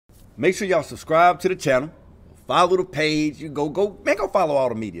Make sure y'all subscribe to the channel. Follow the page. You go follow all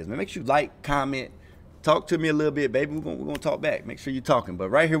the medias, man. Make sure you like, comment, talk to me a little bit, baby. We're gonna talk back. Make sure you're talking. But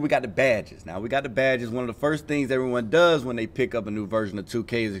right here we got the badges. Now we got the badges. One of the first things everyone does when they pick up a new version of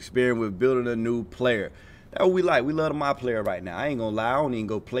 2K is experiment with building a new player. That's what we like. We love my player right now. I ain't gonna lie. I don't even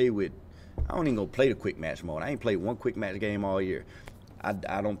go play the quick match mode. I ain't played one quick match game all year.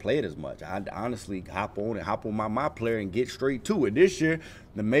 I don't play it as much. I honestly hop on my player and get straight to it. This year,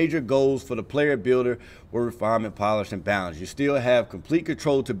 the major goals for the player builder were refinement, polish, and balance. You still have complete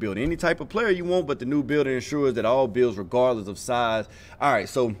control to build any type of player you want, but the new builder ensures that all builds, regardless of size. All right,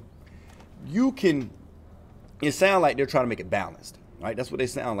 so it sounds like they're trying to make it balanced, right? That's what they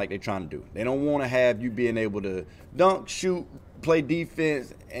sound like they're trying to do. They don't want to have you being able to dunk, shoot, play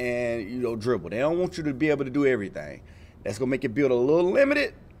defense, and dribble. They don't want you to be able to do everything. That's going to make your build a little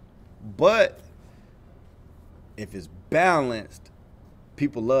limited, but if it's balanced,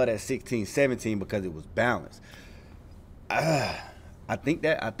 people love that 16-17 because it was balanced. I think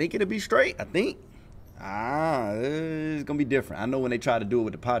it'll be straight. I think it's going to be different. I know when they try to do it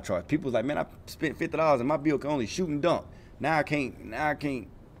with the pie charts, people was like, man, I spent $50 and my build can only shoot and dunk. Now I can't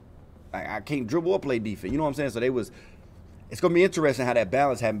dribble or play defense. You know what I'm saying? So it's going to be interesting how that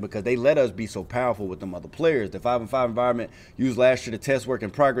balance happened because they let us be so powerful with them other players. The 5-on-5 environment used last year to test work in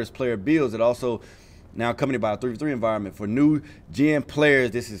progress player builds. It also now accompanied by a 3v3 environment. For new gen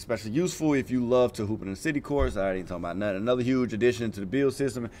players, this is especially useful if you love to hoop in the city courts. I ain't talking about nothing. Another huge addition to the build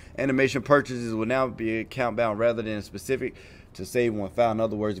system. Animation purchases will now be account bound rather than specific to save one file. In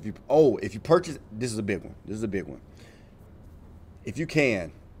other words, if you purchase, this is a big one. This is a big one. If you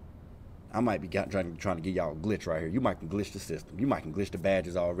can, I might be trying to get y'all a glitch right here. You might can glitch the system. You might can glitch the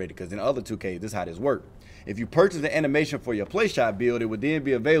badges already because in other 2Ks, this is how this works. If you purchase the animation for your play shot build, it would then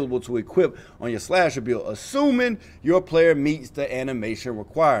be available to equip on your slasher build, assuming your player meets the animation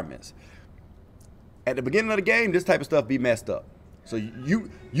requirements. At the beginning of the game, this type of stuff be messed up. So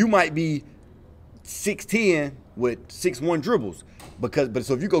you might be 6'10 with 6'1 dribbles,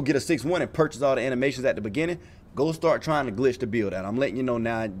 so if you go get a 6'1 and purchase all the animations at the beginning, go start trying to glitch the build out. I'm letting you know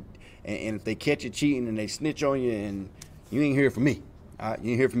now. And if they catch you cheating and they snitch on you, and you ain't hear from me.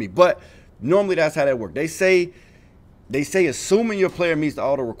 You ain't hear from me. But normally that's how that works. They say assuming your player meets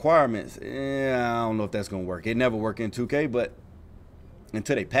all the requirements. I don't know if that's gonna work. It never worked in 2K, but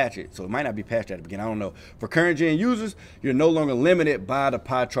until they patch it. So it might not be patched at the beginning. I don't know. For current gen users, you're no longer limited by the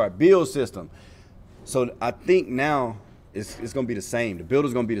pie chart build system. So I think now it's going to be the same. The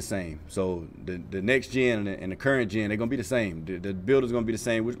builder's going to be the same. So the next gen and the current gen, they're going to be the same. The builder's going to be the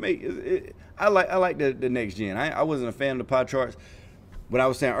same, which I like the next gen. I wasn't a fan of the pie charts. What I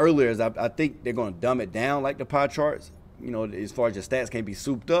was saying earlier is I think they're going to dumb it down like the pie charts. As far as your stats can't be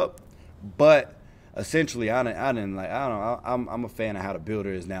souped up. But essentially, I'm a fan of how the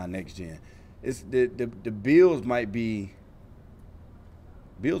builder is now next gen. It's the builds might be.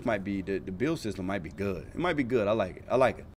 The build system might be good. It might be good. I like it.